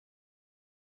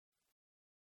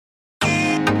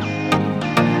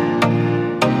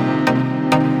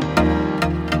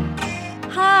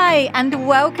and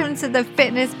welcome to the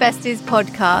Fitness Besties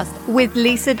podcast with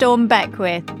Lisa Dawn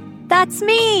Beckwith. That's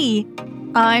me!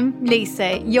 I'm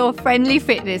Lisa, your friendly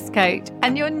fitness coach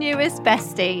and your newest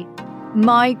bestie.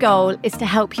 My goal is to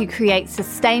help you create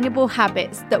sustainable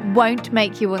habits that won't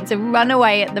make you want to run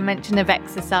away at the mention of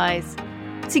exercise.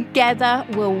 Together,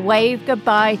 we'll wave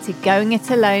goodbye to going it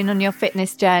alone on your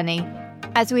fitness journey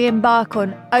as we embark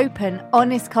on open,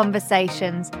 honest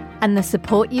conversations and the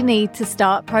support you need to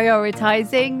start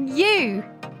prioritizing you.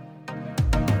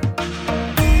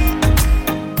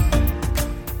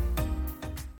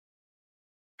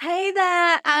 Hey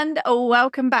there, and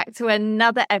welcome back to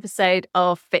another episode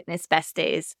of Fitness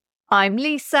Besties. I'm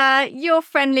Lisa, your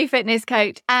friendly fitness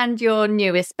coach and your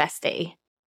newest bestie.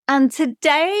 And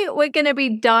today we're going to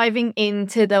be diving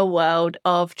into the world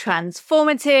of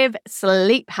transformative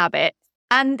sleep habits.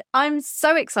 And I'm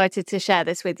so excited to share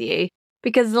this with you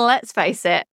because let's face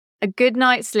it, a good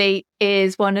night's sleep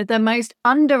is one of the most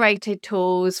underrated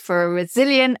tools for a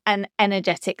resilient and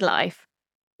energetic life.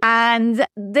 And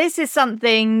this is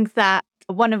something that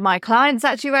one of my clients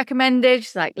actually recommended.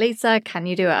 She's like, Lisa, can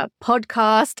you do a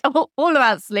podcast all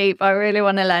about sleep? I really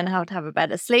want to learn how to have a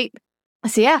better sleep.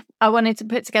 So yeah, I wanted to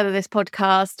put together this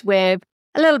podcast with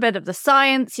a little bit of the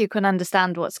science, you can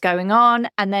understand what's going on,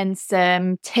 and then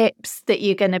some tips that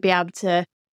you're going to be able to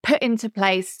put into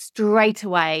place straight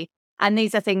away. And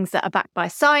these are things that are backed by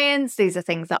science. These are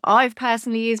things that I've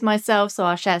personally used myself. So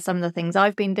I'll share some of the things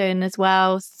I've been doing as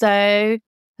well. So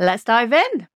let's dive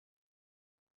in.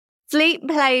 Sleep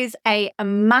plays a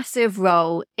massive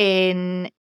role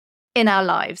in our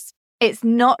lives. It's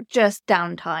not just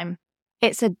downtime.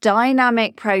 It's a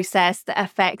dynamic process that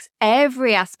affects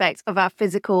every aspect of our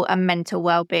physical and mental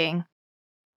well-being.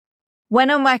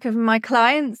 When I'm working with my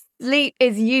clients, sleep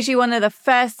is usually one of the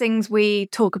first things we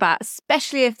talk about,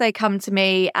 especially if they come to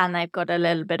me and they've got a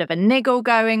little bit of a niggle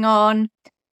going on.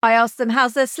 I ask them,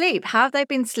 how's their sleep? How have they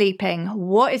been sleeping?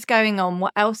 What is going on?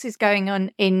 What else is going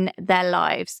on in their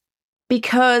lives?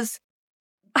 Because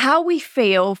how we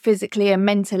feel physically and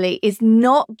mentally is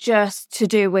not just to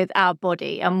do with our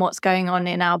body and what's going on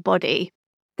in our body.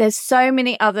 There's so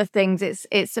many other things.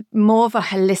 It's more of a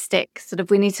holistic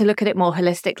we need to look at it more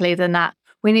holistically than that.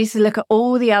 We need to look at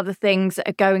all the other things that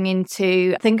are going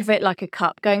into, think of it like a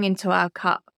cup, going into our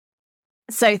cup.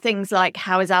 So things like,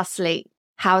 how is our sleep?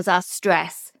 How's our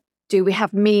stress? Do we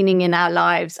have meaning in our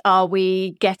lives? Are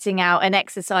we getting out and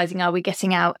exercising? Are we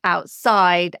getting out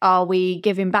outside? Are we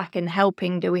giving back and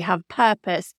helping? Do we have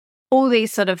purpose? All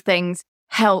these sort of things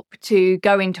help to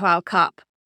go into our cup.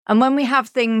 And when we have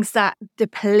things that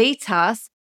deplete us,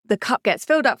 the cup gets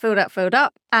filled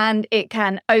up, and it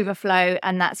can overflow.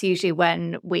 And that's usually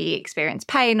when we experience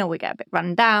pain or we get a bit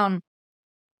run down.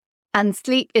 And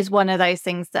sleep is one of those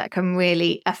things that can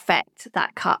really affect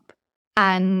that cup.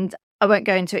 And I won't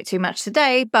go into it too much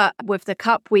today, but with the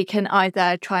cup, we can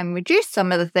either try and reduce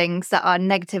some of the things that are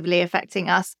negatively affecting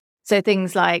us. So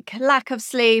things like lack of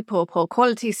sleep or poor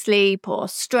quality sleep or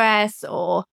stress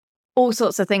or all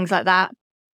sorts of things like that.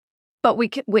 But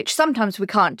which sometimes we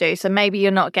can't do. So maybe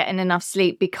you're not getting enough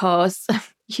sleep because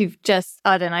you've just,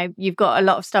 you've got a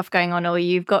lot of stuff going on, or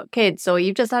you've got kids, or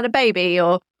you've just had a baby,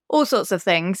 or all sorts of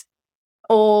things.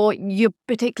 Or you're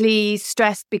particularly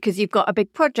stressed because you've got a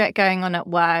big project going on at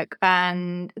work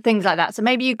and things like that. So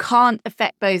maybe you can't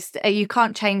you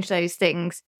can't change those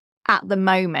things at the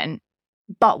moment.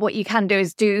 But what you can do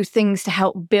is do things to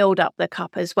help build up the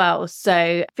cup as well.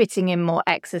 So fitting in more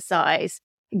exercise,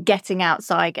 getting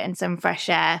outside, getting some fresh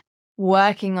air,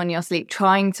 working on your sleep,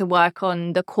 trying to work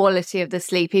on the quality of the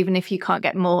sleep, even if you can't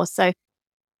get more. So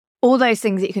all those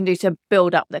things that you can do to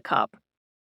build up the cup.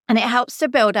 And it helps to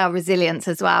build our resilience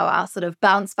as well, our sort of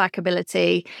bounce back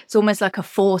ability. It's almost like a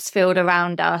force field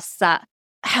around us that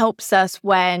helps us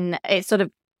when it sort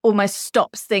of almost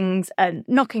stops things and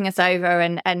knocking us over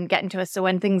and getting to us. So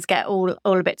when things get all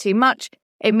a bit too much,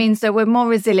 it means that we're more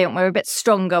resilient, we're a bit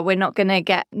stronger, we're not going to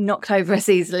get knocked over as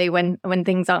easily when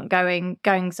things aren't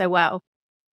going so well.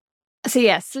 So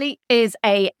yeah, sleep is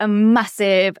a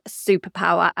massive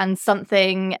superpower and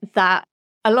something that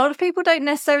a lot of people don't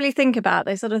necessarily think about.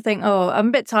 They sort of think, oh, I'm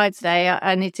a bit tired today,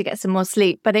 I need to get some more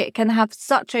sleep. But it can have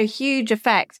such a huge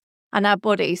effect on our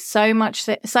body. So much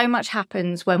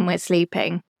happens when we're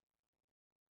sleeping.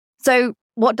 So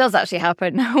what does actually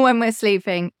happen when we're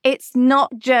sleeping? It's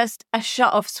not just a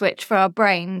shut-off switch for our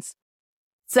brains.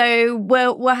 So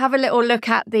we'll have a little look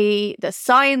at the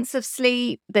science of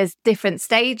sleep. There's different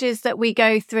stages that we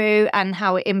go through and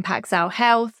how it impacts our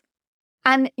health.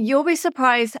 And you'll be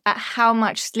surprised at how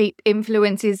much sleep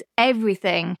influences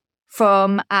everything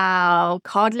from our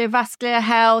cardiovascular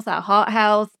health, our heart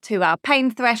health, to our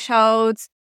pain thresholds,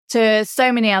 to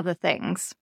so many other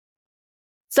things.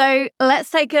 So let's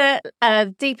take a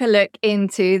deeper look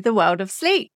into the world of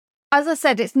sleep. As I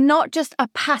said, it's not just a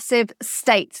passive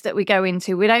state that we go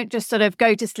into. We don't just sort of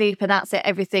go to sleep and that's it,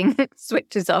 everything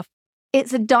switches off.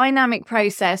 It's a dynamic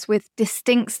process with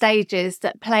distinct stages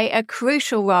that play a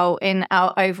crucial role in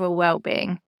our overall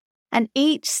well-being. And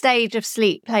each stage of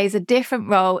sleep plays a different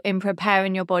role in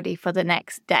preparing your body for the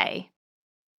next day.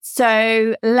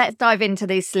 So let's dive into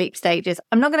these sleep stages.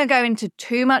 I'm not going to go into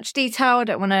too much detail. I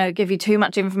don't want to give you too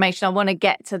much information. I want to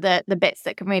get to the bits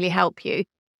that can really help you.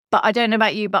 But I don't know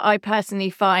about you, but I personally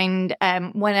find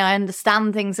when I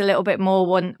understand things a little bit more,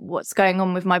 what's going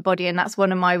on with my body, and that's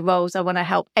one of my roles. I want to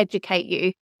help educate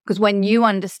you, because when you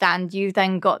understand, you've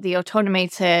then got the autonomy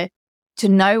to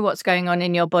know what's going on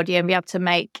in your body and be able to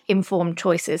make informed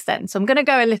choices then. So I'm going to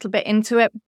go a little bit into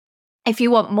it. If you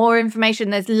want more information,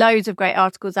 there's loads of great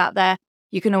articles out there.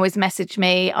 You can always message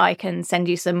me. I can send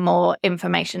you some more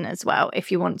information as well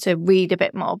if you want to read a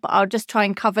bit more. But I'll just try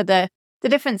and cover the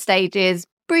different stages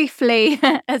briefly,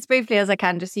 as briefly as I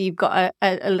can, just so you've got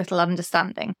a little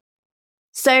understanding.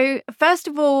 So first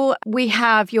of all, we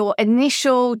have your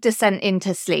initial descent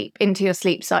into sleep, into your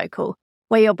sleep cycle,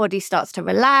 where your body starts to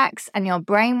relax and your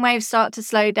brain waves start to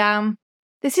slow down.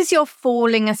 This is your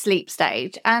falling asleep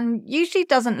stage and usually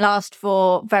doesn't last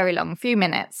for very long, a few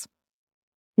minutes.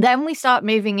 Then we start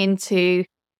moving into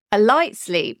a light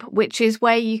sleep, which is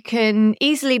where you can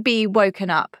easily be woken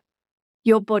up.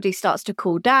 Your body starts to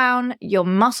cool down, your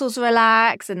muscles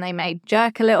relax and they may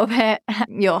jerk a little bit,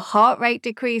 your heart rate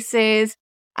decreases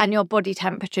and your body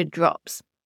temperature drops.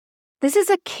 This is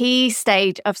a key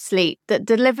stage of sleep that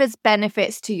delivers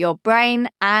benefits to your brain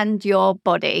and your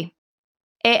body.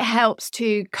 It helps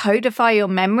to codify your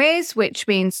memories, which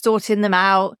means sorting them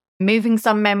out, moving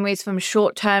some memories from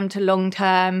short-term to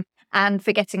long-term, and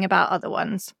forgetting about other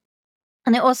ones.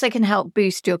 And it also can help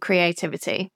boost your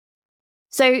creativity.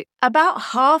 So about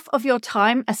half of your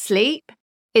time asleep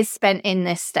is spent in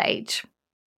this stage.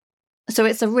 So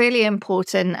it's a really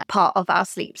important part of our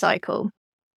sleep cycle.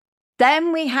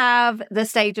 Then we have the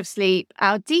stage of sleep,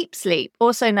 our deep sleep,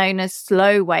 also known as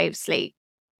slow wave sleep.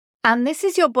 And this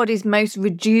is your body's most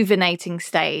rejuvenating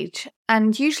stage.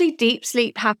 And usually deep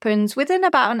sleep happens within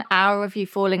about an hour of you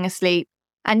falling asleep.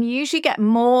 And you usually get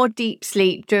more deep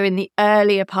sleep during the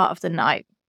earlier part of the night.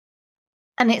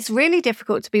 And it's really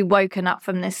difficult to be woken up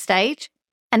from this stage.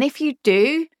 And if you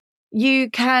do, you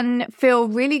can feel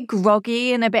really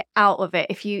groggy and a bit out of it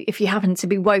if you happen to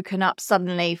be woken up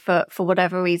suddenly for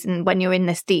whatever reason when you're in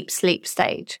this deep sleep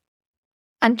stage.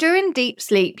 And during deep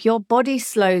sleep, your body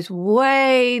slows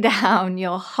way down.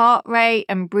 Your heart rate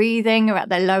and breathing are at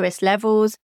their lowest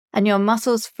levels and your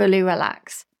muscles fully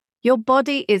relax. Your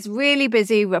body is really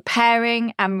busy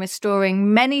repairing and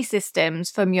restoring many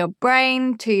systems from your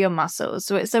brain to your muscles.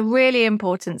 So it's a really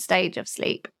important stage of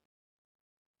sleep.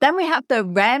 Then we have the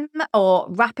REM or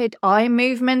rapid eye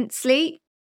movement sleep.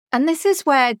 And this is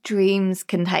where dreams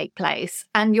can take place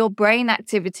and your brain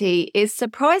activity is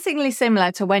surprisingly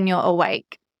similar to when you're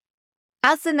awake.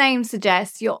 As the name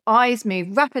suggests, your eyes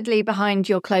move rapidly behind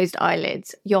your closed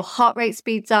eyelids, your heart rate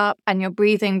speeds up and your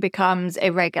breathing becomes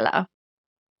irregular.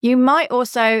 You might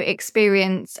also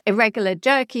experience irregular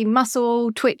jerky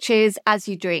muscle twitches as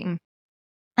you dream.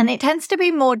 And it tends to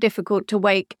be more difficult to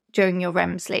wake during your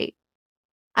REM sleep.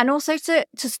 And also to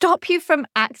stop you from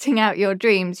acting out your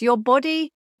dreams, your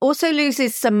body also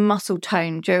loses some muscle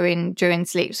tone during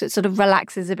sleep. So it sort of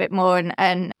relaxes a bit more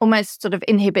and almost sort of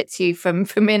inhibits you from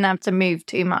being able to move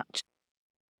too much.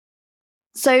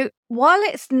 So while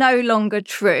it's no longer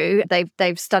true,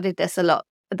 they've studied this a lot,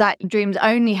 that dreams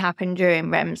only happen during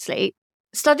REM sleep,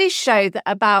 studies show that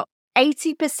about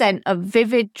 80% of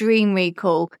vivid dream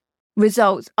recall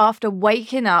results after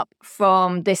waking up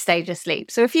from this stage of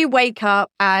sleep. So if you wake up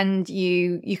and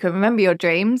you can remember your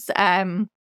dreams,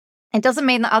 it doesn't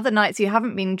mean that other nights you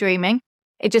haven't been dreaming.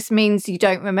 It just means you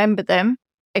don't remember them.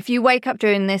 If you wake up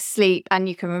during this sleep and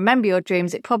you can remember your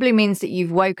dreams, it probably means that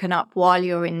you've woken up while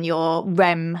you're in your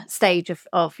REM stage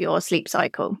of your sleep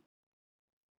cycle.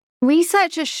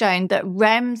 Research has shown that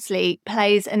REM sleep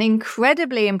plays an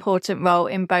incredibly important role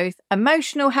in both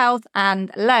emotional health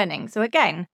and learning. So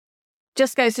again,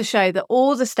 just goes to show that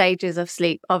all the stages of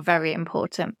sleep are very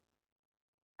important.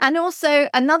 And also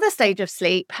another stage of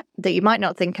sleep that you might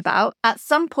not think about, at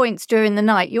some points during the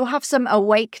night, you'll have some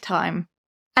awake time.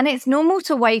 And it's normal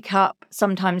to wake up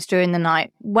sometimes during the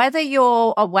night, whether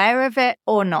you're aware of it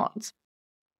or not.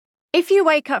 If you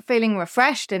wake up feeling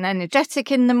refreshed and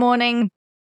energetic in the morning,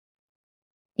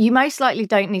 you most likely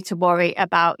don't need to worry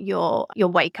about your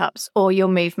wake-ups or your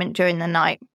movement during the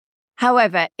night.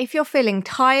 However, if you're feeling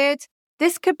tired,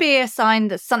 this could be a sign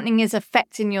that something is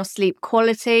affecting your sleep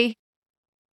quality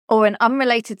or an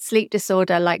unrelated sleep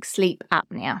disorder like sleep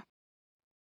apnea.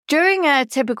 During a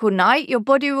typical night, your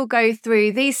body will go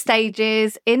through these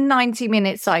stages in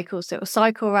 90-minute cycles. So it will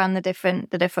cycle around the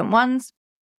different ones.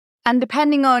 And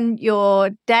depending on your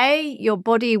day, your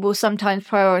body will sometimes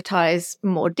prioritize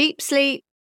more deep sleep.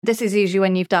 This is usually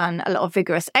when you've done a lot of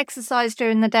vigorous exercise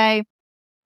during the day.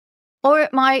 Or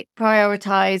it might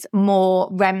prioritize more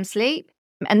REM sleep.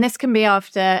 And this can be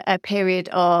after a period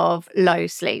of low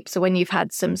sleep. So when you've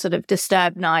had some sort of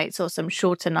disturbed nights or some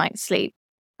shorter night's sleep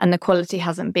and the quality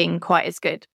hasn't been quite as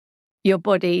good, your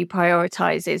body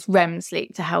prioritizes REM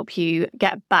sleep to help you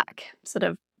get back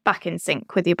in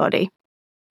sync with your body.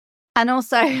 And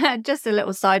also, just a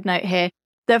little side note here,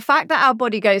 the fact that our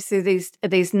body goes through these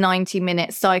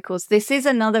 90-minute cycles, this is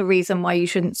another reason why you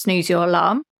shouldn't snooze your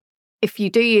alarm. If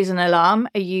you do use an alarm,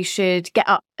 you should get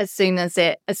up as soon as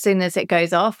it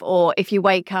goes off, or if you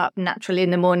wake up naturally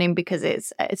in the morning because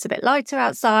it's a bit lighter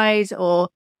outside, or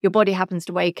your body happens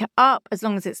to wake up, as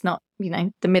long as it's not,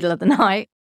 the middle of the night,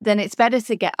 then it's better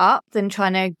to get up than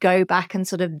trying to go back and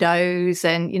sort of doze.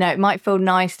 And, it might feel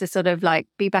nice to sort of like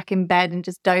be back in bed and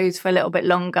just doze for a little bit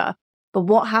longer. But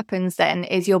what happens then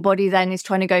is your body then is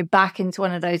trying to go back into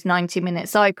one of those 90-minute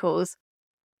cycles.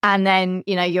 And then,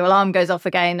 your alarm goes off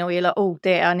again, or you're like, oh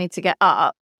dear, I need to get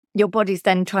up. Your body's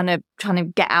then trying to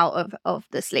get out of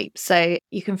the sleep. So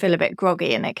you can feel a bit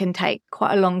groggy, and it can take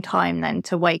quite a long time then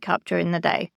to wake up during the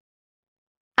day.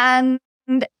 And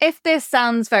if this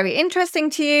sounds very interesting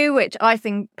to you, which I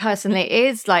think personally it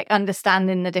is, like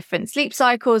understanding the different sleep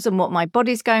cycles and what my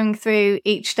body's going through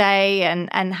each day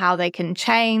and how they can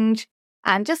change,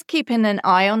 and just keeping an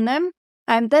eye on them.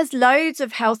 There's loads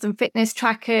of health and fitness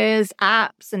trackers,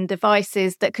 apps and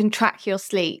devices that can track your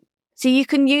sleep. So you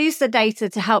can use the data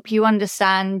to help you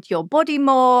understand your body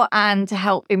more and to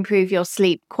help improve your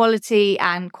sleep quality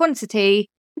and quantity,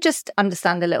 just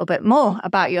understand a little bit more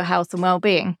about your health and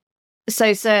well-being.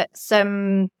 So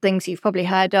some things you've probably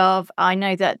heard of. I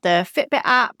know that the Fitbit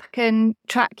app can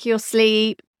track your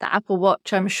sleep. The Apple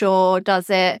Watch, I'm sure, does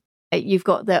it. You've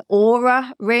got the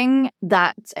Aura ring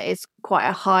that is quite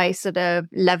a high sort of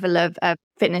level of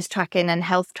fitness tracking and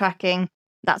health tracking.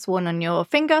 That's worn on your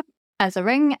finger as a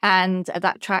ring, and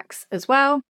that tracks as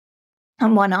well.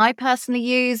 And one I personally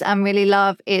use and really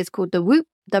love is called the Whoop,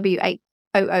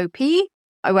 WHOOP.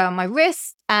 I wear on my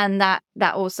wrist, and that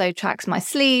also tracks my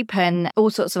sleep and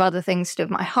all sorts of other things to do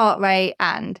with my heart rate,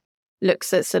 and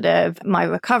looks at sort of my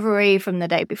recovery from the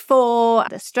day before,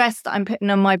 the stress that I'm putting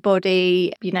on my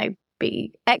body,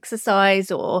 be exercise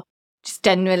or just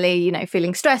generally,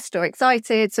 feeling stressed or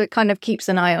excited. So it kind of keeps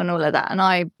an eye on all of that. And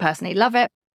I personally love it.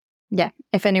 Yeah,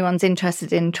 if anyone's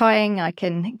interested in trying, I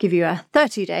can give you a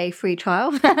 30-day free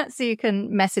trial. So you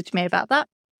can message me about that.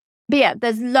 But yeah,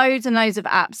 there's loads and loads of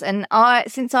apps. And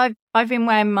since I've been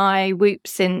wearing my Whoop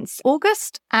since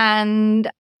August, and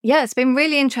yeah, it's been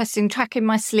really interesting tracking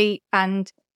my sleep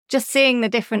and just seeing the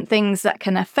different things that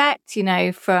can affect,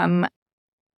 from,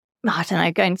 I don't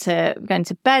know, going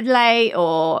to bed late,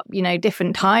 or,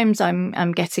 different times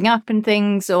I'm getting up and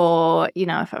things, or,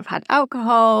 if I've had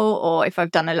alcohol, or if I've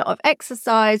done a lot of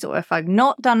exercise, or if I've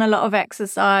not done a lot of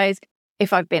exercise,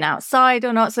 if I've been outside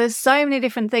or not. So there's so many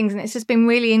different things. And it's just been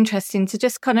really interesting to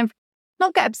just kind of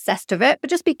not get obsessed with it, but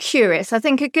just be curious. I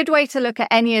think a good way to look at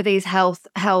any of these health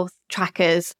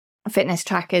trackers, fitness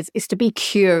trackers, is to be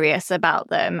curious about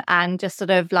them and just sort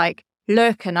of like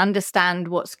look and understand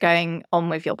what's going on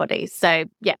with your body. So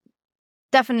yeah,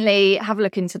 definitely have a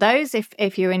look into those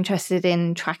if you're interested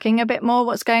in tracking a bit more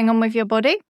what's going on with your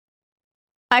body.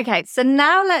 Okay, so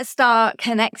now let's start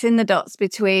connecting the dots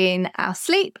between our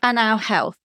sleep and our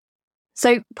health.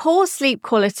 So poor sleep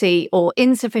quality or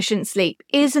insufficient sleep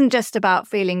isn't just about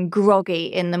feeling groggy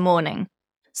in the morning.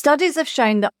 Studies have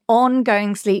shown that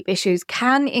ongoing sleep issues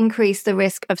can increase the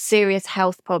risk of serious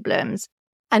health problems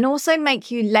and also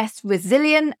make you less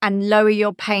resilient and lower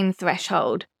your pain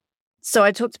threshold. So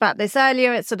I talked about this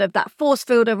earlier. It's sort of that force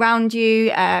field around you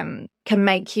can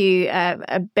make you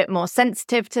a bit more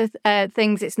sensitive to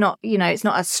things. It's not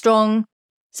as strong.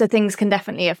 So things can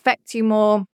definitely affect you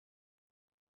more.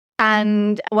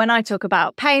 And when I talk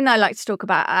about pain, I like to talk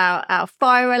about our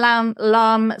fire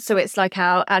alarm. So it's like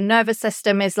our nervous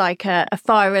system is like a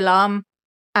fire alarm.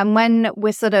 And when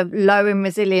we're sort of low in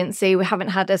resiliency, we haven't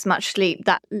had as much sleep,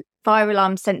 that fire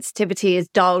alarm sensitivity is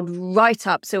dialed right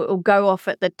up. So it will go off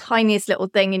at the tiniest little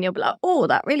thing and you'll be like, oh,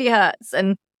 that really hurts.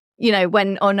 And,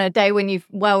 when on a day when you've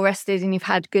well rested and you've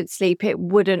had good sleep, it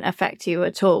wouldn't affect you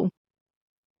at all.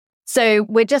 So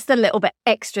we're just a little bit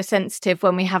extra sensitive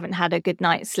when we haven't had a good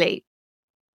night's sleep.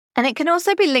 And it can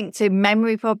also be linked to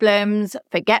memory problems,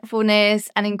 forgetfulness,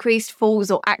 and increased falls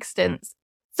or accidents.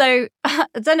 So I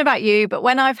don't know about you, but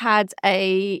when I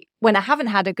haven't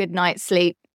had a good night's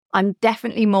sleep, I'm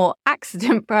definitely more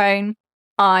accident prone.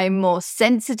 I'm more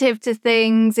sensitive to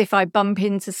things. If I bump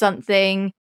into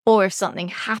something or if something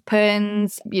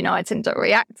happens, I tend to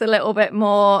react a little bit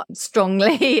more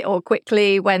strongly or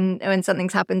quickly when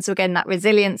something's happened. So again, that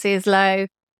resiliency is low.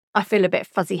 I feel a bit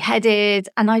fuzzy-headed,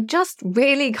 and I just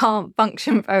really can't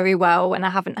function very well when I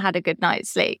haven't had a good night's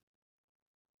sleep.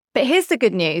 But here's the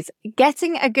good news.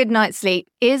 Getting a good night's sleep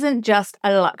isn't just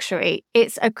a luxury.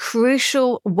 It's a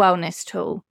crucial wellness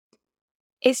tool.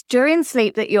 It's during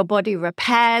sleep that your body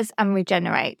repairs and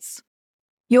regenerates.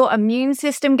 Your immune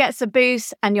system gets a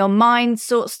boost, and your mind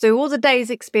sorts through all the day's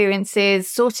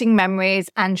experiences, sorting memories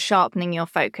and sharpening your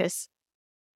focus.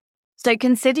 So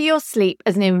consider your sleep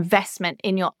as an investment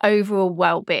in your overall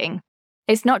well-being.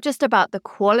 It's not just about the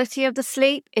quality of the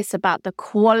sleep, it's about the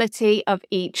quality of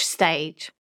each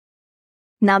stage.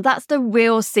 Now that's the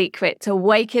real secret to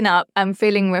waking up and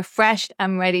feeling refreshed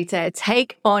and ready to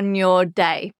take on your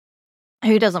day.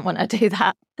 Who doesn't want to do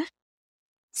that?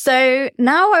 So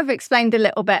now I've explained a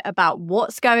little bit about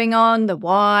what's going on, the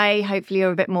why. Hopefully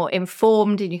you're a bit more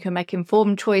informed and you can make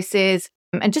informed choices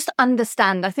and just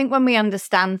understand. I think when we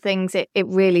understand things, it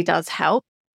really does help.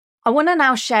 I want to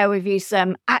now share with you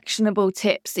some actionable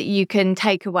tips that you can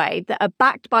take away that are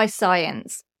backed by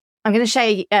science. I'm going to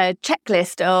share a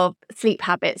checklist of sleep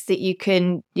habits that you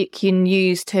can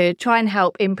use to try and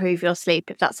help improve your sleep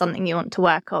if that's something you want to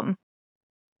work on.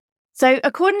 So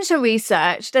according to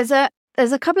research, there's a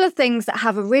couple of things that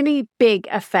have a really big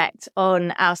effect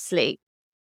on our sleep.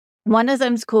 One of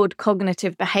them is called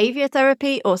cognitive behavior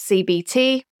therapy, or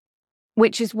CBT,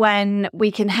 which is when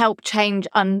we can help change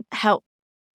unhelpful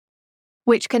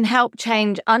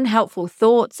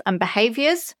thoughts and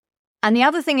behaviors. And the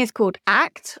other thing is called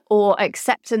ACT, or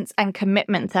acceptance and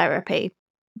commitment therapy.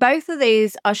 Both of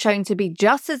these are shown to be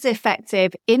just as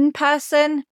effective in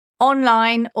person,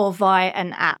 online, or via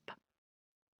an app.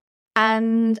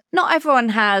 And not everyone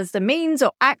has the means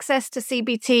or access to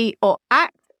CBT or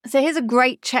ACT. So here's a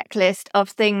great checklist of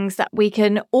things that we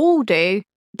can all do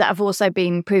that have also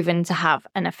been proven to have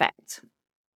an effect.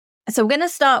 So we're going to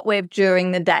start with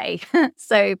during the day.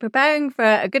 So preparing for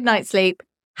a good night's sleep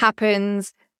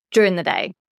happens during the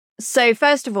day. So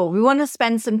first of all, we want to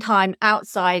spend some time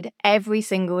outside every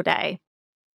single day.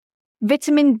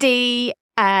 Vitamin D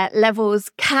levels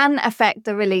can affect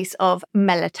the release of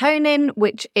melatonin,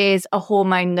 which is a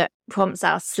hormone that prompts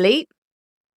our sleep.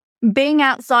 Being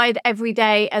outside every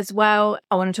day as well,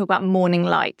 I want to talk about morning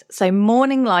light. So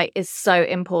morning light is so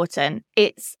important.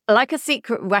 It's like a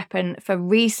secret weapon for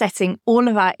resetting all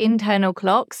of our internal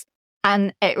clocks,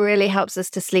 and it really helps us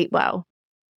to sleep well.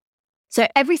 So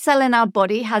every cell in our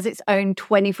body has its own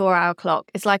 24-hour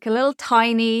clock. It's like a little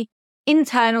tiny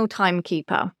internal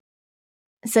timekeeper.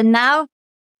 So now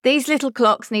these little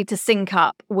clocks need to sync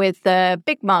up with the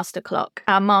big master clock,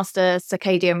 our master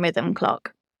circadian rhythm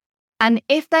clock. And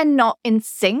if they're not in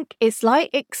sync, it's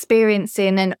like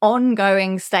experiencing an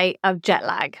ongoing state of jet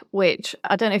lag, which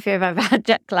I don't know if you've ever had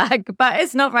jet lag, but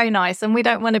it's not very nice. And we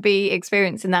don't want to be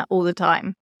experiencing that all the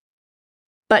time.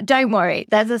 But don't worry,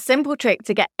 there's a simple trick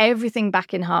to get everything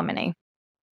back in harmony.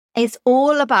 It's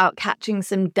all about catching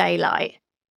some daylight.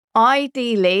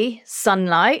 Ideally,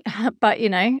 sunlight, but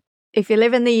if you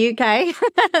live in the UK,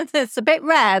 it's a bit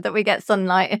rare that we get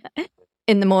sunlight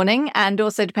in the morning, and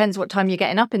also depends what time you're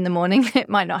getting up in the morning. It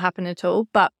might not happen at all,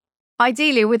 but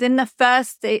ideally within the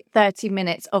first 30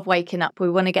 minutes of waking up, we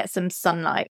want to get some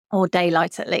sunlight, or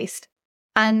daylight at least.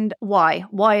 And why?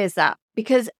 Why is that?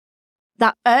 Because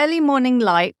that early morning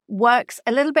light works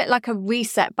a little bit like a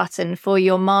reset button for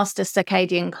your master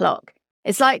circadian clock.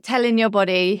 It's like telling your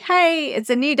body, hey, it's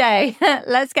a new day.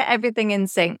 Let's get everything in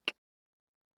sync.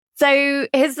 So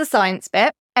here's the science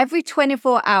bit. Every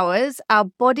 24 hours, our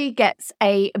body gets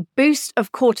a boost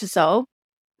of cortisol,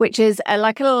 which is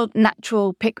like a little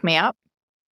natural pick-me-up.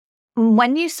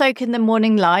 When you soak in the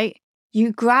morning light,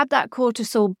 you grab that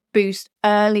cortisol boost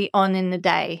early on in the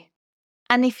day.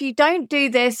 And if you don't do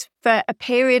this for a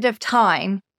period of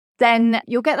time, then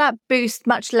you'll get that boost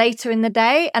much later in the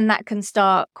day, and that can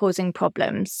start causing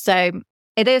problems. So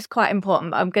it is quite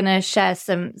important, but I'm going to share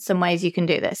some ways you can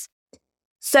do this.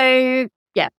 So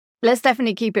yeah, let's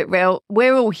definitely keep it real.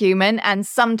 We're all human, and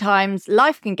sometimes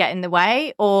life can get in the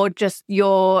way, or just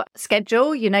your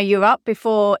schedule. You're up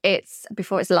before it's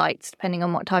light, depending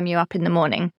on what time you're up in the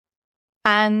morning.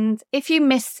 And if you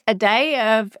miss a day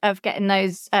of getting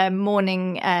those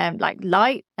morning like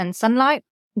light and sunlight,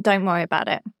 don't worry about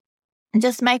it. And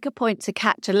just make a point to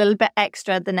catch a little bit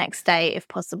extra the next day if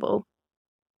possible.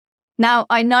 Now,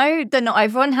 I know that not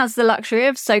everyone has the luxury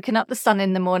of soaking up the sun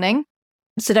in the morning,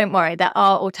 so don't worry, there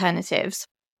are alternatives.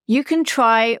 You can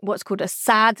try what's called a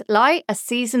SAD light, a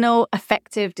seasonal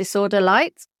affective disorder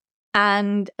light,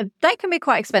 and they can be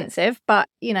quite expensive, but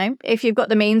if you've got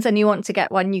the means and you want to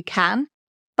get one, you can.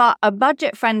 But a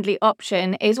budget-friendly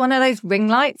option is one of those ring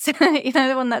lights,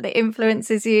 the one that the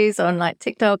influencers use on like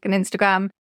TikTok and Instagram.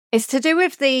 It's to do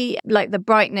with the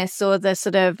brightness or the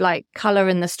sort of like color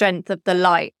and the strength of the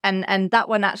light. And that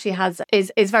one actually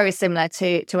is very similar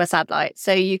to a SAD light.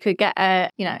 So you could get a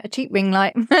cheap ring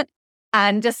light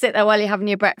and just sit there while you're having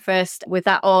your breakfast with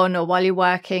that on, or while you're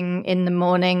working in the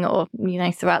morning, or,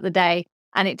 throughout the day.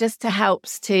 And it just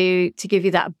helps to give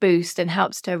you that boost and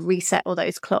helps to reset all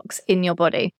those clocks in your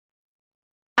body.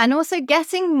 And also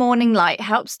getting morning light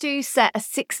helps to set a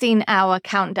 16-hour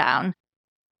countdown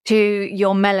to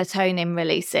your melatonin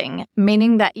releasing,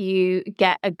 meaning that you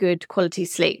get a good quality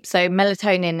sleep. So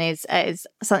melatonin is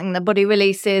something the body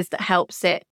releases that helps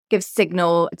it give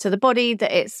signal to the body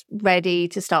that it's ready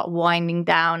to start winding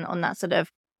down on that sort of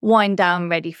wind down,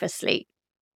 ready for sleep.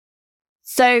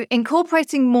 So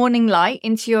incorporating morning light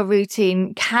into your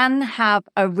routine can have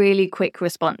a really quick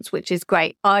response, which is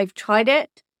great. I've tried it.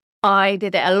 I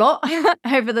did it a lot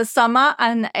over the summer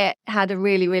and it had a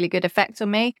really, really good effect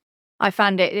on me. I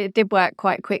found it did work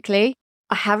quite quickly.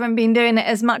 I haven't been doing it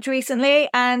as much recently,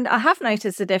 and I have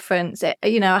noticed a difference. I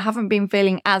haven't been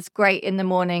feeling as great in the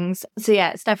mornings. So yeah,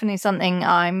 it's definitely something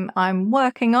I'm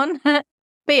working on. But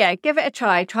yeah, give it a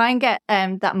try. Try and get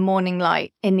that morning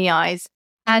light in the eyes.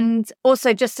 And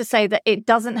also just to say that it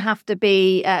doesn't have to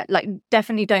be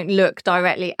definitely don't look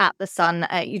directly at the sun.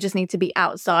 You just need to be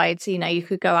outside. So, you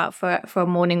could go out for a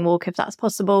morning walk if that's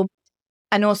possible.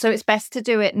 And also it's best to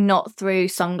do it not through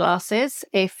sunglasses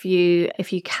if you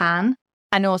can,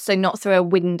 and also not through a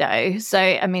window.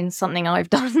 So, something I've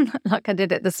done, like I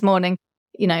did it this morning,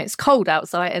 it's cold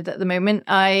outside at the moment.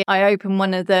 I opened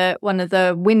one of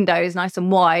the windows nice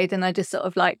and wide, and I just sort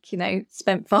of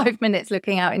spent 5 minutes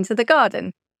looking out into the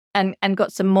garden and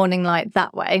got some morning light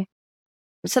that way.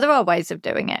 So there are ways of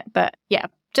doing it, but yeah,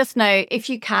 just know if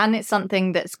you can, it's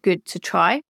something that's good to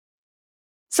try.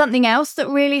 Something else that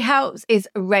really helps is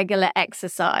regular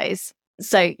exercise.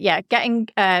 So yeah, getting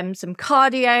some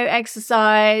cardio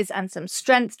exercise and some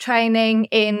strength training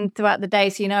in throughout the day.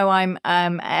 So I'm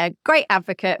a great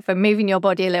advocate for moving your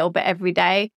body a little bit every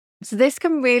day. So this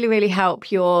can really, really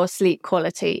help your sleep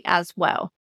quality as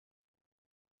well.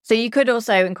 So you could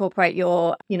also incorporate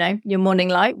your morning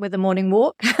light with a morning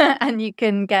walk and you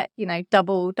can get,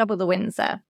 double the wins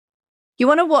there. You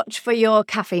want to watch for your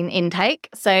caffeine intake.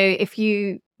 So if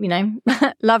you,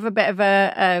 love a bit of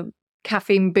a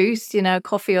caffeine boost,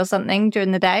 coffee or something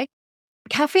during the day,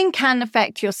 caffeine can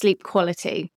affect your sleep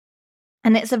quality.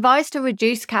 And it's advised to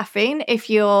reduce caffeine if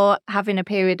you're having a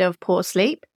period of poor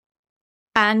sleep.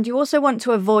 And you also want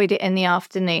to avoid it in the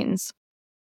afternoons.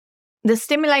 The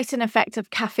stimulating effect of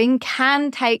caffeine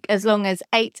can take as long as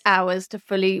 8 hours to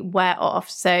fully wear off.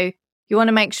 So you want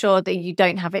to make sure that you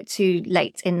don't have it too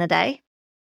late in the day.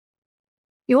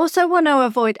 You also want to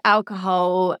avoid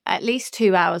alcohol at least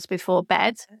 2 hours before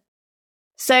bed.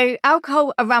 So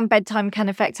alcohol around bedtime can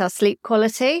affect our sleep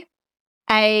quality.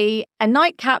 A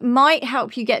nightcap might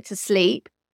help you get to sleep,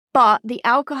 but the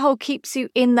alcohol keeps you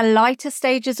in the lighter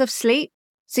stages of sleep.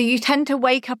 So you tend to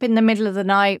wake up in the middle of the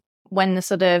night when the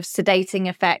sort of sedating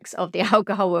effects of the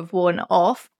alcohol have worn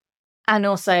off. And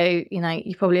also,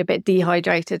 you're probably a bit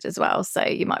dehydrated as well. So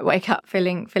you might wake up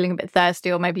feeling a bit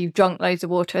thirsty, or maybe you've drunk loads of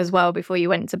water as well before you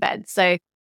went to bed. So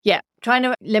yeah, trying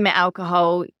to limit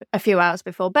alcohol a few hours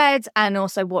before bed, and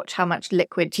also watch how much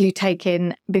liquid you take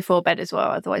in before bed as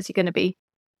well. Otherwise, you're going to be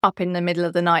up in the middle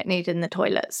of the night needing the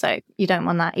toilet. So you don't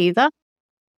want that either.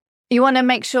 You want to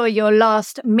make sure your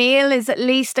last meal is at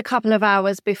least a couple of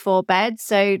hours before bed.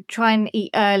 So try and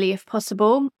eat early if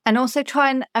possible. And also try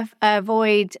and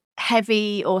avoid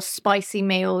heavy or spicy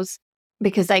meals,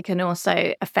 because they can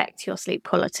also affect your sleep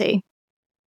quality.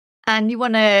 And you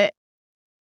want to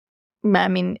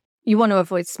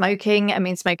avoid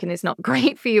smoking. Smoking is not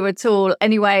great for you at all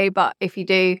anyway, but if you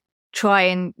do, try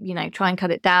and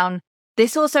cut it down.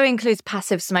 This also includes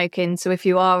passive smoking. So if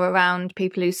you are around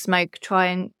people who smoke, try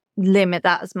and limit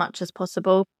that as much as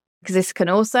possible, because this can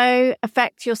also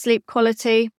affect your sleep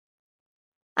quality.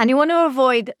 And you want to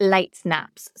avoid late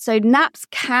naps. So naps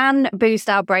can boost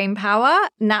our brain power.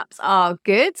 Naps are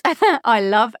good. I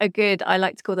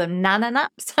like to call them nana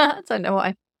naps. I don't know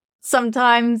why.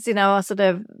 sometimes, I'll sort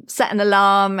of set an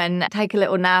alarm and take a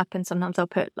little nap. And sometimes I'll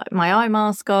put like my eye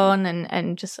mask on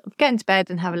and just sort of get into bed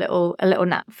and have a little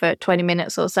nap for 20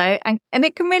 minutes or so. And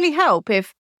it can really help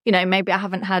if, maybe I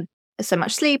haven't had so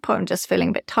much sleep or I'm just feeling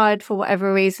a bit tired for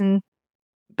whatever reason.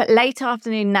 But late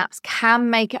afternoon naps can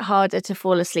make it harder to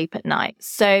fall asleep at night.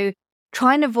 So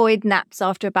try and avoid naps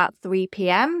after about 3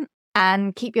 p.m.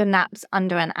 and keep your naps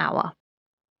under an hour.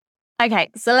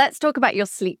 Okay, so let's talk about your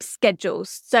sleep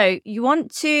schedules. So you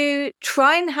want to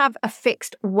try and have a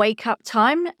fixed wake up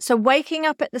time. So waking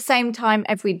up at the same time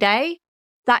every day,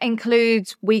 that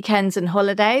includes weekends and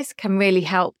holidays, can really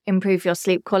help improve your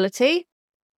sleep quality.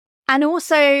 And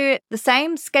also the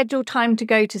same scheduled time to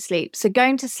go to sleep. So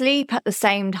going to sleep at the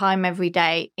same time every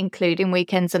day, including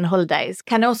weekends and holidays,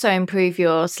 can also improve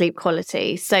your sleep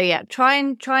quality. So yeah, try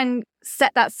and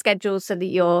set that schedule so that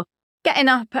you're getting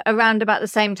up at around about the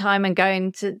same time and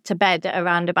going to bed at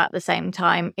around about the same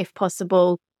time, if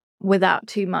possible, without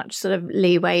too much sort of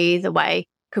leeway either way,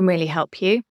 can really help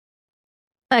you.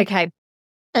 Okay,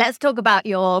 let's talk about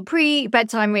your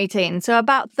pre-bedtime routine. So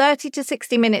about 30 to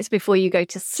 60 minutes before you go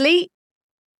to sleep,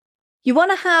 you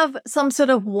want to have some sort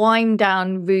of wind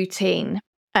down routine.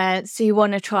 So you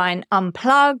want to try and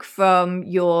unplug from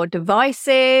your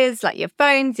devices, like your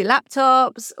phones, your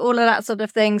laptops, all of that sort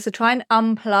of thing. So try and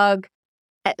unplug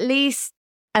at least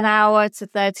an hour to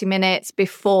 30 minutes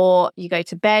before you go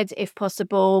to bed, if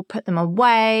possible. Put them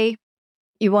away.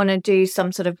 You want to do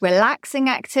some sort of relaxing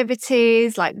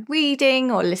activities like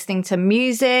reading or listening to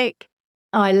music.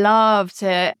 I love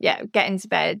to get into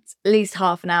bed at least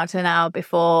half an hour to an hour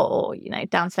before, or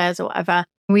downstairs or whatever.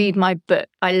 Read my book.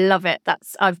 I love it.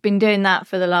 I've been doing that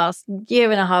for the last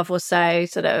year and a half or so,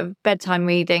 sort of bedtime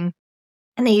reading.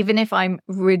 And even if I'm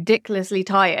ridiculously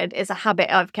tired, it's a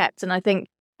habit I've kept. And I think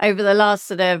over the last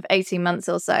sort of 18 months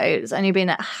or so, it's only been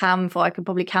a handful. I could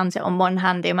probably count it on one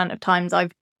hand the amount of times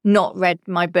I've not read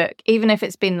my book, even if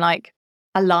it's been like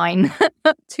a line,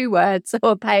 2 words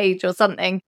or a page or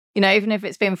something. Even if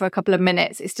it's been for a couple of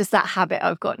minutes, it's just that habit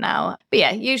I've got now. But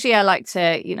yeah, usually I like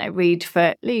to, read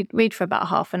for about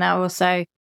half an hour or so.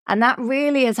 And that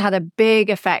really has had a big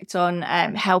effect on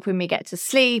helping me get to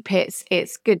sleep.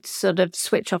 It's good to sort of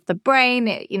switch off the brain.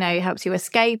 It, helps you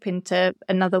escape into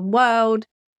another world.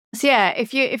 So yeah,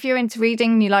 if you're into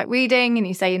reading and you like reading and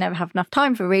you say you never have enough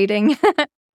time for reading,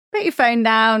 put your phone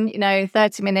down,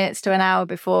 30 minutes to an hour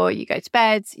before you go to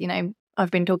bed. I've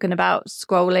been talking about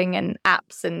scrolling and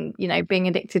apps and, being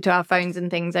addicted to our phones and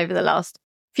things over the last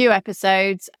few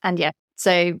episodes. And yeah,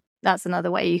 so that's another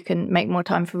way you can make more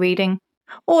time for reading.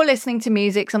 Or listening to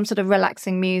music, some sort of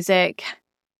relaxing music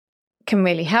can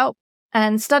really help.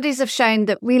 And studies have shown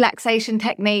that relaxation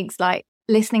techniques like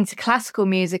listening to classical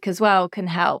music as well can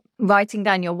help. Writing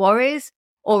down your worries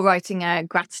or writing a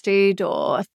gratitude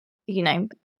or,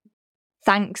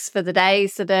 thanks for the day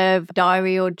sort of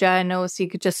diary or journal. So you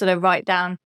could just sort of write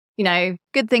down,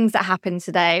 good things that happened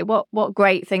today. What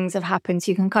great things have happened.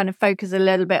 So you can kind of focus a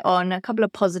little bit on a couple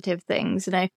of positive things,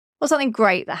 or something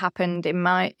great that happened in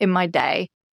my day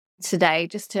today,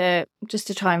 just to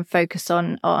try and focus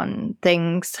on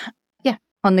things,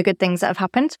 on the good things that have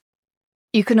happened.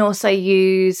 You can also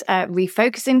use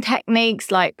refocusing techniques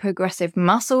like progressive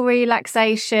muscle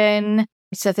relaxation.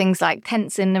 So things like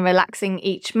tensing and relaxing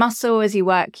each muscle as you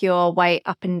work your way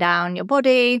up and down your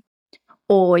body.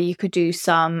 Or you could do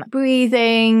some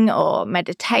breathing or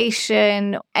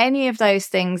meditation, any of those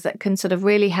things that can sort of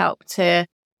really help to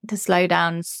slow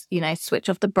down, switch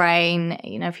off the brain.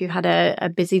 If you've had a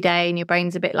busy day and your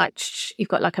brain's a bit like, you've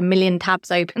got like a million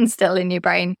tabs open still in your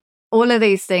brain. All of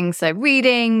these things, so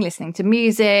reading, listening to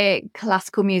music,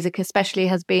 classical music especially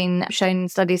has been shown in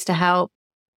studies to help.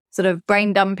 Sort of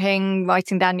brain dumping,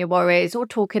 writing down your worries or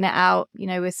talking it out,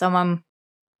 with someone,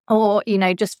 or,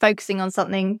 just focusing on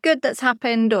something good that's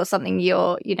happened or something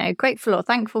you're, grateful or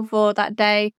thankful for that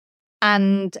day.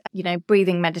 And,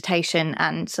 breathing meditation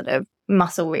and sort of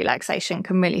muscle relaxation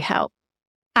can really help.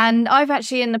 And I've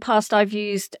actually in the past,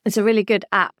 it's a really good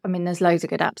app. I mean, there's loads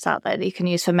of good apps out there that you can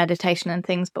use for meditation and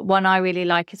things, but one I really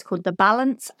like is called the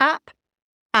Balance app.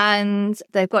 And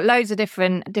they've got loads of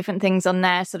different things on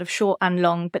there, sort of short and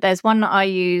long. But there's one that I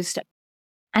used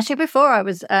actually before I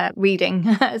was reading.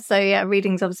 So yeah,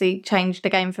 reading's obviously changed the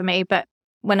game for me. But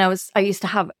when I used to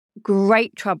have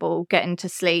great trouble getting to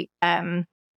sleep. When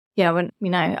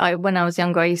I was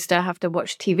younger, I used to have to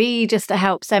watch TV just to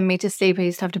help send me to sleep. I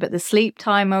used to have to put the sleep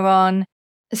timer on.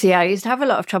 So yeah, I used to have a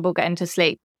lot of trouble getting to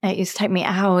sleep. It used to take me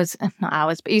not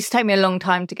hours, but it used to take me a long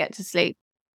time to get to sleep.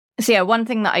 So yeah, one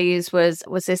thing that I used was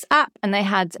this app, and they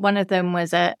had, one of them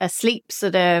was a sleep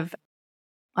sort of,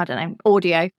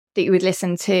 audio that you would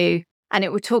listen to and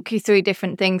it would talk you through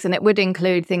different things, and it would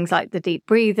include things like the deep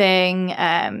breathing,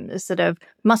 the sort of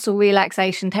muscle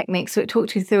relaxation techniques. So it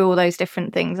talked you through all those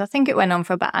different things. I think it went on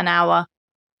for about an hour,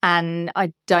 and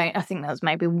I think that was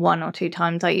maybe 1 or 2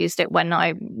 times I used it when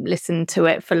I listened to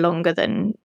it for longer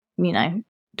than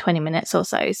 20 minutes or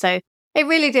so. So it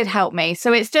really did help me.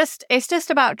 So it's just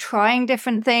about trying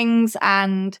different things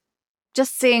and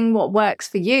just seeing what works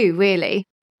for you, really.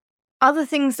 Other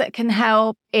things that can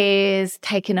help is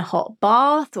taking a hot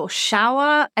bath or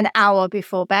shower an hour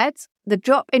before bed. The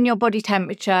drop in your body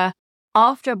temperature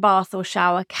after a bath or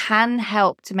shower can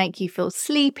help to make you feel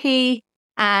sleepy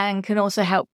and can also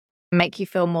help make you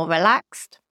feel more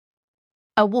relaxed.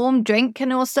 A warm drink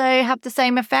can also have the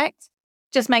same effect.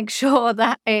 Just make sure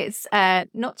that it's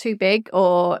not too big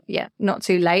or not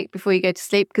too late before you go to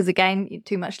sleep, because again,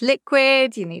 too much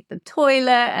liquid, you need the toilet,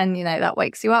 and that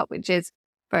wakes you up, which is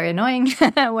very annoying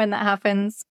when that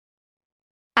happens.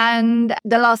 And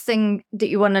the last thing that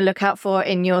you want to look out for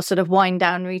in your sort of wind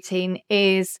down routine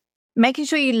is making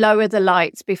sure you lower the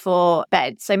lights before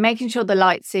bed. So making sure the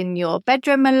lights in your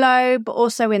bedroom are low, but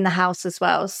also in the house as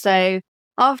well. So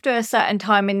after a certain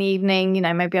time in the evening,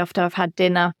 maybe after I've had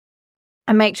dinner,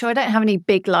 I make sure I don't have any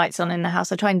big lights on in the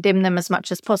house. I try and dim them as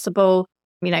much as possible,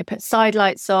 put side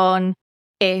lights on.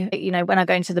 If, when I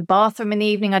go into the bathroom in the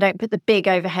evening, I don't put the big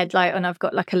overhead light on. I've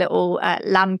got like a little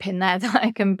lamp in there that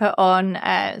I can put on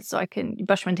so I can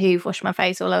brush my teeth, wash my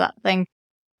face, all of that thing.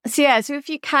 So if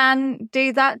you can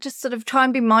do that, just sort of try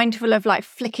and be mindful of like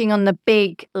flicking on the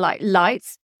big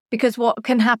lights, because what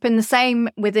can happen the same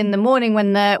within the morning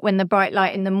when the bright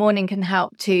light in the morning can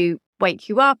help to wake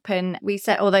you up and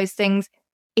reset all those things.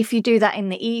 If you do that in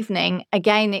the evening,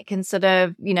 again, it can sort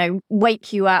of,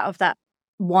 wake you out of that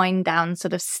wind down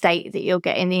sort of state that you're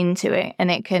getting into it, and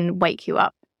it can wake you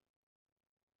up.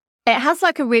 It has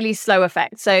like a really slow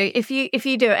effect. So if you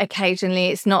do it occasionally,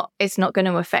 it's not going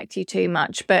to affect you too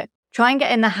much, but try and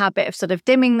get in the habit of sort of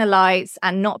dimming the lights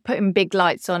and not putting big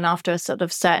lights on after a sort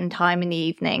of certain time in the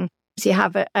evening. So you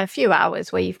have a few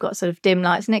hours where you've got sort of dim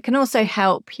lights, and it can also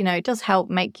help, it does help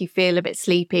make you feel a bit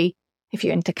sleepy. If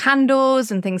you're into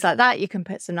candles and things like that, you can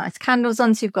put some nice candles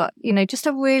on. So you've got, just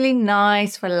a really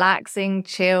nice, relaxing,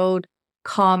 chilled,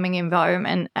 calming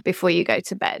environment before you go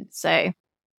to bed. So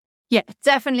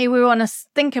definitely we want to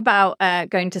think about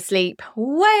going to sleep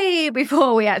way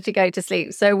before we actually go to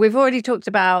sleep. So we've already talked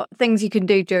about things you can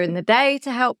do during the day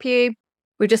to help you.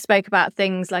 We just spoke about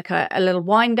things like a little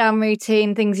wind down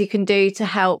routine, things you can do to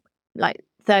help like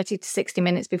 30 to 60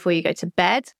 minutes before you go to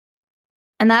bed.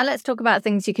 And now let's talk about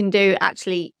things you can do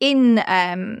actually in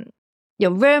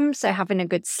your room. So having a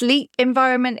good sleep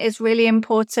environment is really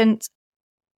important.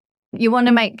 You want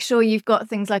to make sure you've got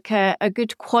things like a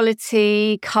good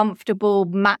quality, comfortable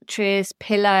mattress,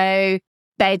 pillow,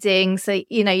 bedding. So,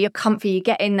 you're comfy, you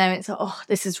get in there and it's like, oh,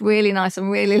 this is really nice. I'm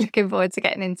really looking forward to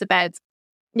getting into bed.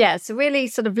 So really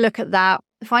sort of look at that,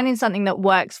 finding something that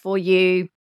works for you.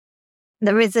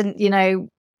 There isn't,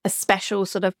 a special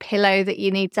sort of pillow that you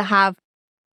need to have.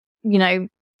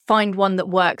 Find one that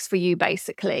works for you,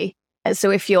 basically.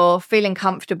 So if you're feeling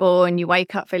comfortable and you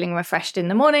wake up feeling refreshed in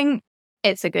the morning,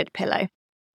 it's a good pillow.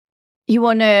 You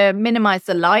want to minimize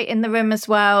the light in the room as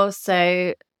well.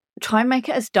 So try and make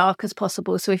it as dark as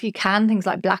possible. So if you can, things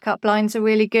like blackout blinds are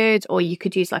really good, or you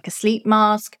could use like a sleep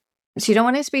mask. So you don't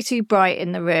want it to be too bright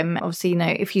in the room. Obviously,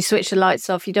 if you switch the lights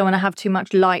off, you don't want to have too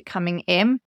much light coming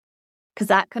in, because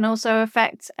that can also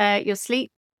affect your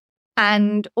sleep.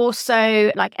 And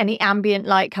also like any ambient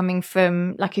light coming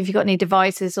from, like if you've got any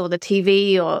devices or the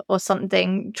TV or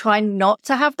something, try not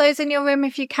to have those in your room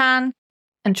if you can.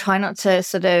 And try not to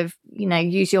sort of,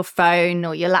 use your phone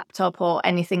or your laptop or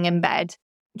anything in bed.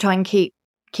 Try and keep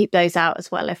those out as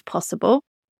well if possible.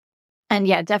 And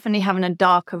definitely having a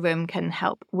darker room can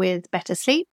help with better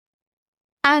sleep.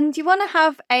 And you want to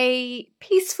have a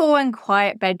peaceful and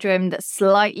quiet bedroom that's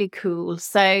slightly cool.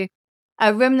 So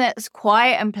a room that's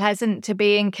quiet and pleasant to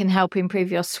be in can help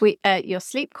improve your sleep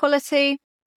quality.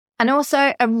 And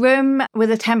also a room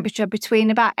with a temperature between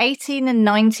about 18 and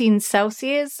 19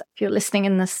 Celsius. If you're listening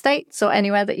in the States or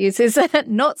anywhere that uses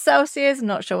not Celsius,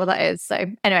 not sure what that is. So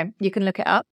anyway, you can look it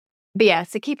up. But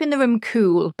so keeping the room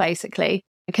cool, basically,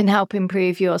 can help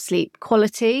improve your sleep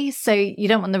quality. So you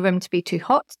don't want the room to be too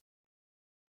hot.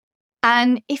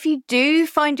 And if you do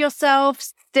find yourself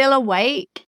still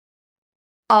awake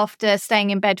after staying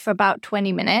in bed for about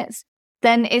 20 minutes,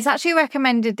 then it's actually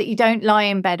recommended that you don't lie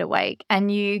in bed awake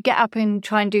and you get up and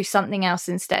try and do something else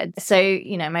instead. So,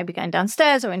 maybe going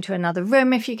downstairs or into another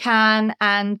room if you can,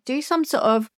 and do some sort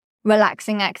of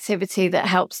relaxing activity that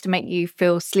helps to make you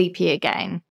feel sleepy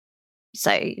again.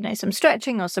 So, some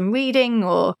stretching or some reading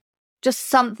or just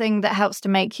something that helps to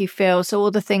make you feel. So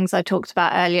all the things I talked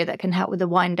about earlier that can help with the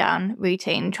wind down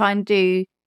routine, try and do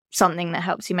something that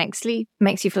helps you makes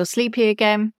you feel sleepy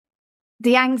again.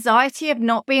 The anxiety of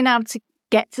not being able to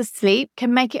get to sleep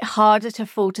can make it harder to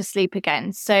fall to sleep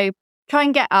again. So try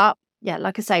and get up. Yeah,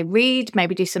 like I say, read,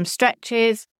 maybe do some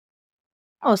stretches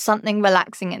or something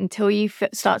relaxing until you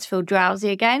start to feel drowsy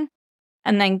again.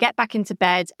 And then get back into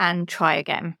bed and try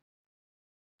again.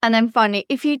 And then finally,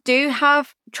 if you do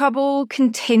have trouble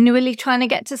continually trying to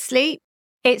get to sleep,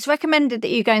 it's recommended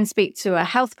that you go and speak to a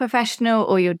health professional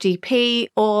or your GP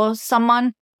or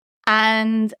someone,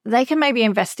 and they can maybe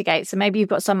investigate. So maybe you've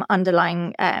got some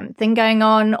underlying thing going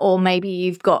on, or maybe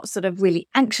you've got sort of really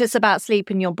anxious about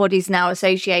sleep and your body's now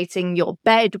associating your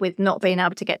bed with not being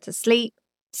able to get to sleep.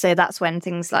 So that's when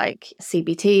things like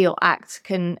CBT or ACT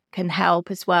can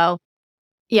help as well.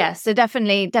 Yeah, so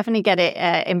definitely get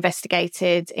it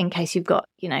investigated in case you've got,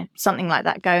 something like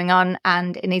that going on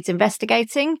and it needs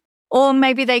investigating. Or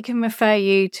maybe they can refer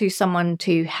you to someone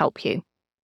to help you.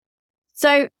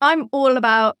 So I'm all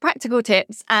about practical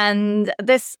tips, and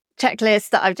this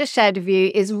checklist that I've just shared with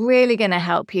you is really going to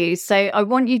help you. So I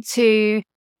want you to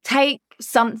take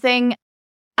something.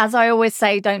 As I always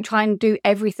say, don't try and do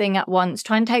everything at once.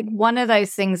 Try and take one of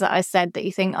those things that I said that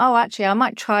you think, oh, actually, I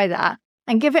might try that.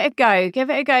 And give it a go. Give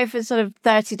it a go for sort of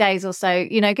 30 days or so.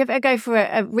 Give it a go for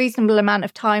a reasonable amount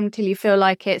of time till you feel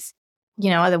like it's,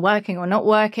 either working or not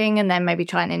working, and then maybe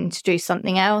try and introduce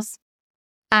something else.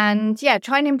 And yeah,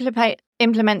 try and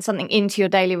implement something into your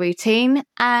daily routine.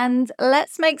 And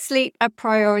let's make sleep a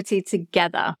priority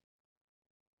together.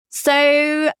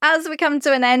 So as we come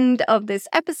to an end of this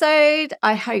episode,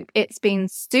 I hope it's been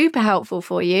super helpful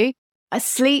for you.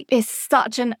 Sleep is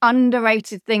such an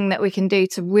underrated thing that we can do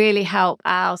to really help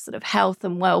our sort of health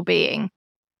and well-being.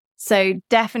 So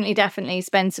definitely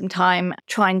spend some time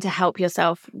trying to help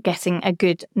yourself getting a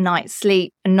good night's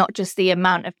sleep, and not just the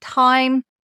amount of time,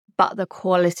 but the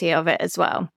quality of it as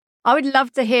well. I would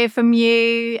love to hear from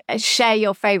you. Share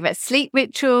your favorite sleep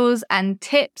rituals and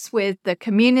tips with the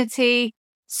community.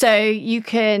 So you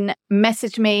can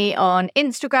message me on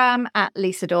Instagram at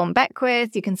Lisa Dawn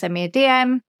Beckwith. You can send me a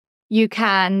DM. You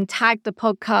can tag the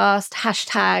podcast,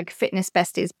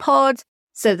 #FitnessBestiesPod,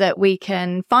 so that we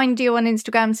can find you on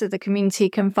Instagram, so the community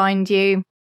can find you.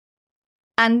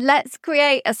 And let's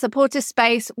create a supportive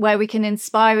space where we can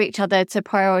inspire each other to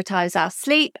prioritize our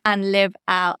sleep and live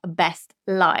our best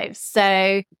lives.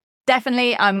 So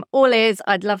definitely, I'm all ears.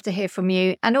 I'd love to hear from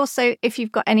you. And also, if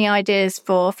you've got any ideas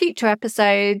for future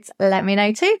episodes, let me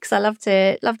know too, because I love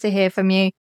to hear from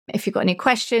you. If you've got any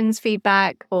questions,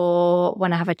 feedback, or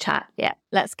want to have a chat,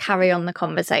 let's carry on the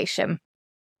conversation.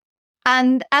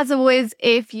 And as always,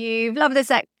 if you've loved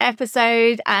this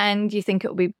episode and you think it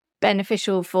will be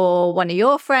beneficial for one of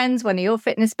your friends, one of your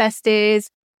fitness besties,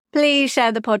 please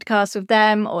share the podcast with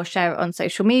them or share it on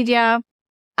social media.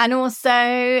 And also,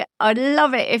 I'd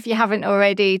love it if you haven't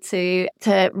already to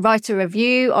write a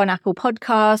review on Apple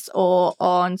Podcasts or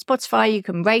on Spotify. You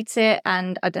can rate it,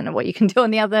 and I don't know what you can do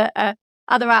on the other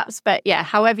apps, but yeah,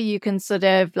 however you can sort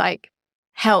of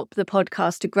help the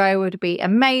podcast to grow would be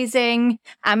amazing.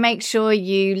 And make sure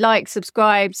you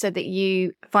subscribe so that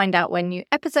you find out when new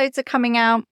episodes are coming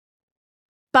out.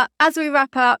 But as we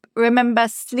wrap up, remember,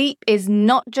 sleep is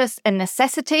not just a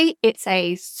necessity, it's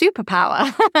a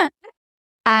superpower.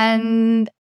 And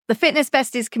the Fitness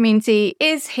Besties community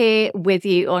is here with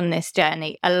you on this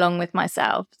journey, along with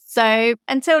myself. So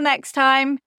until next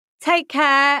time, take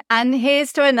care, and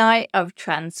here's to a night of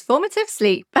transformative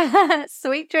sleep.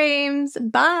 Sweet dreams.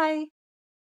 Bye.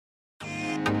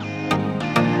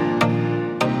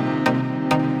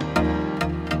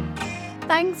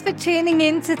 Thanks for tuning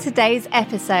in to today's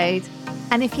episode.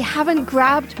 And if you haven't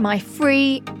grabbed my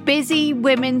free Busy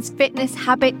Women's Fitness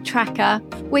Habit Tracker,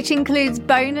 which includes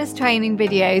bonus training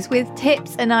videos with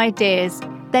tips and ideas,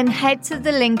 then head to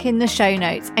the link in the show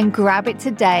notes and grab it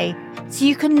today so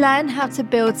you can learn how to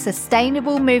build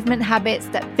sustainable movement habits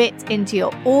that fit into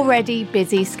your already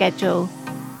busy schedule.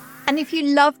 And if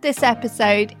you loved this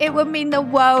episode, it would mean the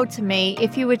world to me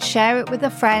if you would share it with a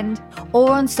friend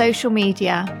or on social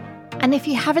media. And if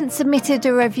you haven't submitted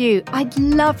a review, I'd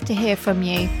love to hear from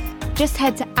you. Just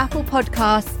head to Apple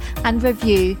Podcasts and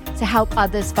review to help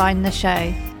others find the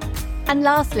show. And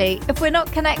lastly, if we're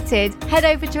not connected, head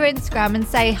over to Instagram and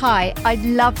say hi. I'd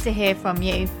love to hear from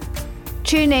you.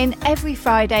 Tune in every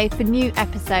Friday for new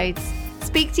episodes.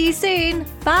 Speak to you soon.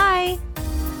 Bye.